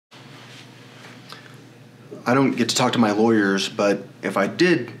I don't get to talk to my lawyers, but if I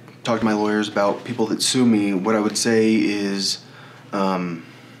did talk to my lawyers about people that sue me, what I would say is, you're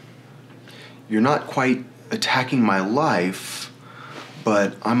not quite attacking my life,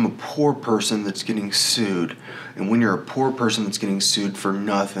 but I'm a poor person that's getting sued. And when you're a poor person that's getting sued for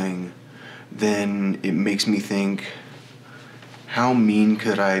nothing, then it makes me think, how mean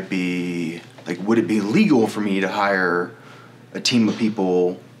could I be? Like, would it be legal for me to hire a team of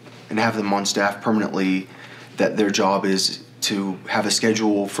people and have them on staff permanently that their job is to have a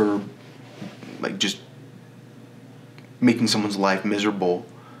schedule for, like, just making someone's life miserable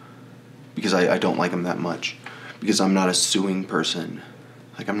because I don't like them that much, because I'm not a suing person.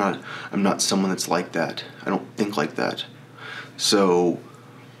 Like, I'm not someone that's like that. I don't think like that. So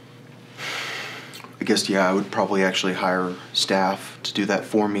I guess, yeah, I would probably actually hire staff to do that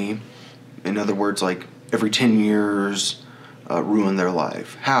for me. In other words, like, every 10 years, ruin their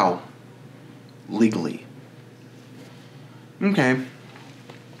life. How? Legally. Okay.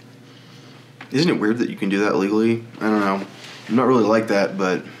 Isn't it weird that you can do that legally? I don't know. I'm not really like that,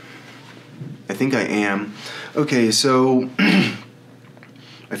 but I think I am. Okay, so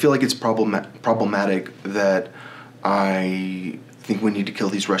I feel like it's problematic that I think we need to kill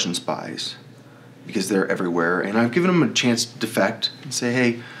these Russian spies because they're everywhere. And I've given them a chance to defect and say,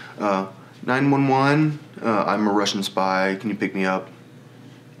 hey, 911, I'm a Russian spy. Can you pick me up?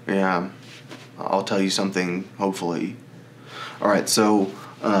 Yeah, I'll tell you something, hopefully. All right, so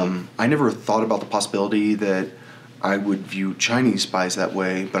I never thought about the possibility that I would view Chinese spies that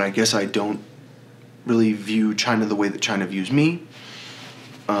way, but I guess I don't really view China the way that China views me.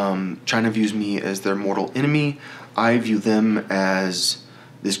 China views me as their mortal enemy. I view them as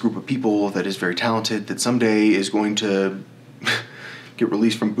this group of people that is very talented, that someday is going to get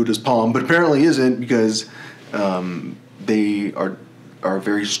released from Buddha's palm, but apparently isn't, because they are a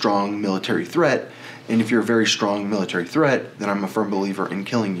very strong military threat. And if you're a very strong military threat, then I'm a firm believer in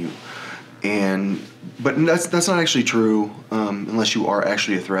killing you. But that's not actually true, unless you are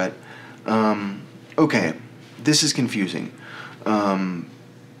actually a threat. Okay, this is confusing.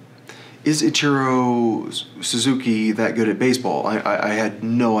 Is Ichiro Suzuki that good at baseball? I had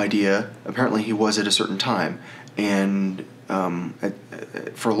no idea. Apparently he was at a certain time. And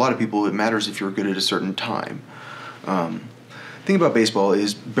for a lot of people, it matters if you're good at a certain time. The thing about baseball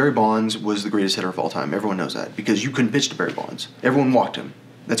is Barry Bonds was the greatest hitter of all time. Everyone knows that, because you couldn't pitch to Barry Bonds. Everyone walked him.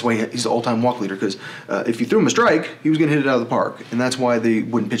 That's why he's the all-time walk leader, because if you threw him a strike, he was going to hit it out of the park, and that's why they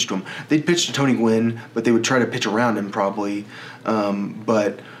wouldn't pitch to him. They'd pitch to Tony Gwynn, but they would try to pitch around him probably.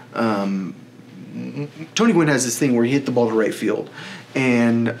 But Tony Gwynn has this thing where he hit the ball to right field,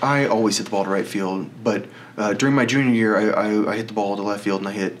 and I always hit the ball to right field, but during my junior year, I hit the ball to left field, and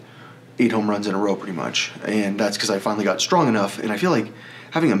I hit 8 home runs in a row pretty much, and that's because I finally got strong enough. And I feel like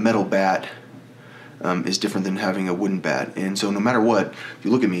having a metal bat is different than having a wooden bat. And so no matter what, if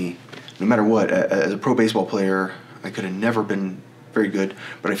you look at me, no matter what, as a pro baseball player, I could have never been very good,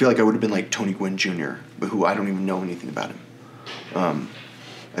 but I feel like I would have been like Tony Gwynn Jr., but who I don't even know anything about him.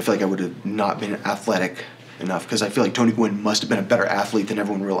 I feel like I would have not been athletic enough, because I feel like Tony Gwynn must have been a better athlete than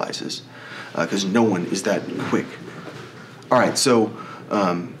everyone realizes, because no one is that quick. All right, so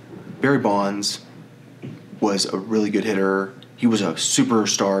Barry Bonds was a really good hitter. He was a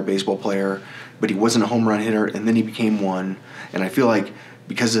superstar baseball player, but he wasn't a home run hitter, and then he became one. And I feel like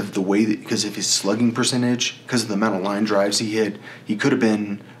because of his slugging percentage, because of the amount of line drives he hit, he could have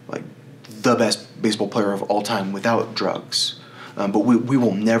been like the best baseball player of all time without drugs. But we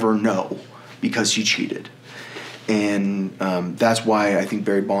will never know, because he cheated. And that's why I think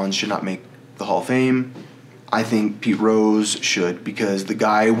Barry Bonds should not make the Hall of Fame. I think Pete Rose should, because the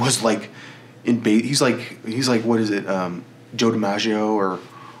guy was like he's like what is it, Joe DiMaggio or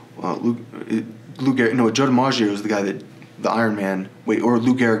Lou Gehrig? No, Joe DiMaggio is the guy that the Iron Man. Wait, or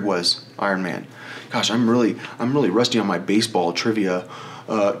Lou Gehrig was Iron Man. Gosh, I'm really rusty on my baseball trivia.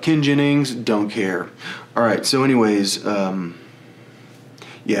 Ken Jennings, don't care. All right, so anyways,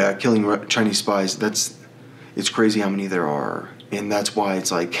 yeah, killing Chinese spies. It's crazy how many there are, and that's why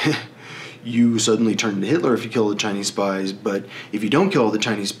it's like. You suddenly turn into Hitler if you kill the Chinese spies, but if you don't kill the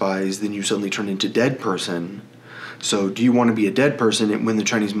Chinese spies, then you suddenly turn into dead person. So do you want to be a dead person when the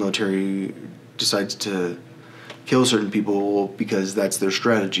Chinese military decides to kill certain people because that's their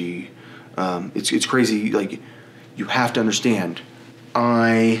strategy? It's crazy. Like, you have to understand,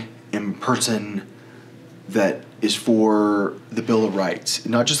 I am a person that is for the Bill of Rights,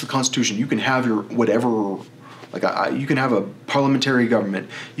 not just the Constitution. You can have your whatever. Like, you can have a parliamentary government.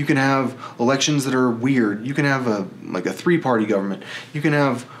 You can have elections that are weird. You can have a 3-party government. You can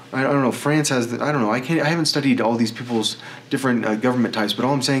have, I don't know, France has, I don't know, I haven't studied all these people's different government types, but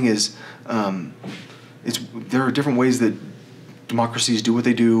all I'm saying is there are different ways that democracies do what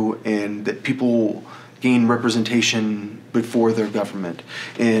they do, and that people gain representation before their government.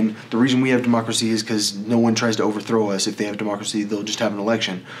 And the reason we have democracy is because no one tries to overthrow us. If they have democracy, they'll just have an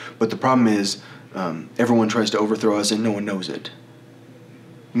election. But the problem is, everyone tries to overthrow us and no one knows it.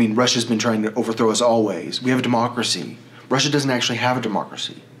 I mean, Russia's been trying to overthrow us always. We have a democracy. Russia doesn't actually have a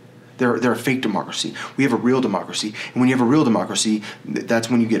democracy. They're a fake democracy. We have a real democracy. And when you have a real democracy,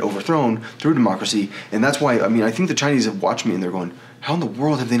 that's when you get overthrown through democracy. And that's why, I mean, I think the Chinese have watched me and they're going, how in the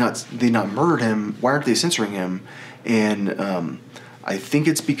world have they not murdered him? Why aren't they censoring him? And I think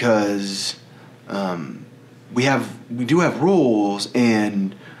it's because we do have rules,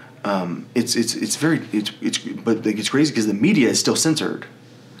 and it's crazy because the media is still censored,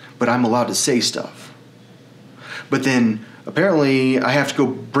 but I'm allowed to say stuff. But then apparently I have to go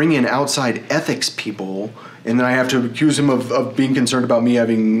bring in outside ethics people, and then I have to accuse him of being concerned about me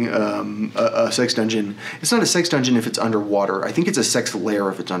having a sex dungeon. It's not a sex dungeon if it's underwater. I think it's a sex lair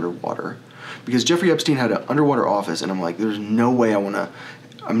if it's underwater. Because Jeffrey Epstein had an underwater office, and I'm like, there's no way I'm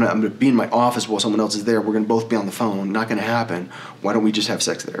going to be in my office while someone else is there. We're going to both be on the phone. Not going to happen. Why don't we just have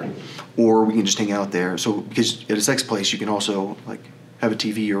sex there? Or we can just hang out there. So, because at a sex place, you can also, like, have a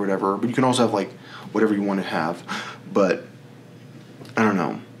TV or whatever, but you can also have, like, whatever you want to have. But I don't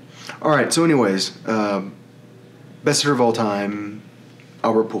know. All right, so anyways, best hitter of all time,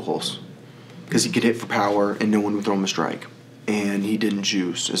 Albert Pujols, because he could hit for power and no one would throw him a strike, and he didn't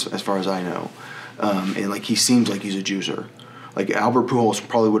juice as far as I know, and like he seems like he's a juicer. Like Albert Pujols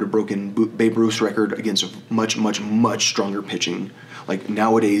probably would have broken Babe Ruth's record against much, much, much stronger pitching. Like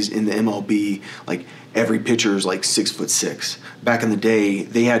nowadays in the MLB, like every pitcher is like 6'6". Back in the day,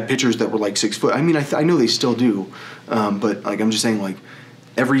 they had pitchers that were like 6 foot. I mean, I know they still do, but like I'm just saying, like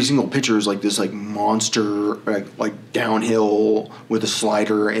every single pitcher is like this like monster, like downhill with a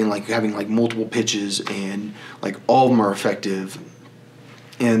slider and like having like multiple pitches, and like all of them are effective.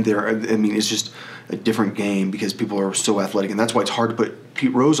 And it's just a different game because people are so athletic, and that's why it's hard to put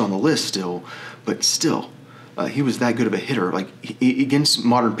Pete Rose on the list still. But still, he was that good of a hitter. Like against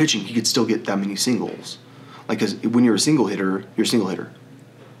modern pitching, he could still get that many singles. Like, because when you're a single hitter, you're a single hitter.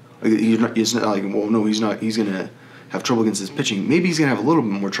 Like, it's not like, well, no, he's not. He's gonna have trouble against his pitching. Maybe he's gonna have a little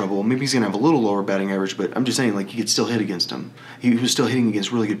bit more trouble. Maybe he's gonna have a little lower batting average. But I'm just saying, like, he could still hit against him. He was still hitting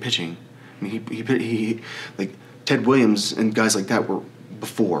against really good pitching. I mean, he like Ted Williams and guys like that were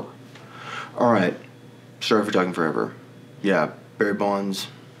before. All right, sorry for talking forever. Yeah, Barry Bonds.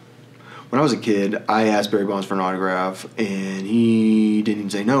 When I was a kid, I asked Barry Bonds for an autograph, and he didn't even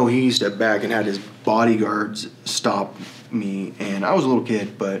say no. He stepped back and had his bodyguards stop me, and I was a little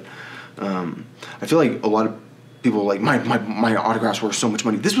kid, but I feel like a lot of people, like, my autographs were so much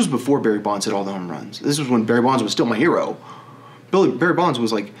money. This was before Barry Bonds hit all the home runs. This was when Barry Bonds was still my hero. Barry Bonds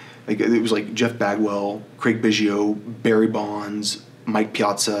was like it was like Jeff Bagwell, Craig Biggio, Barry Bonds, Mike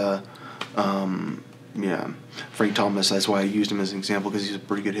Piazza, Frank Thomas. That's why I used him as an example, because he's a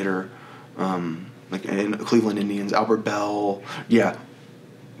pretty good hitter. Like in Cleveland Indians, Albert Bell. Yeah,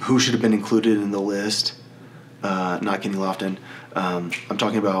 who should have been included in the list? Not Kenny Lofton. I'm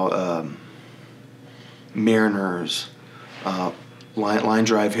talking about Mariners, line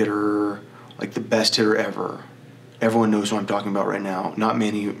drive hitter, like the best hitter ever. Everyone knows who I'm talking about right now. Not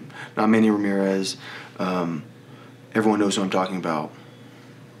Manny Ramirez. Everyone knows who I'm talking about.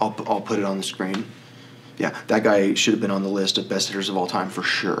 I'll put it on the screen. Yeah, that guy should have been on the list of best hitters of all time for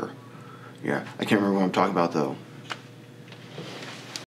sure. Yeah, I can't remember what I'm talking about though.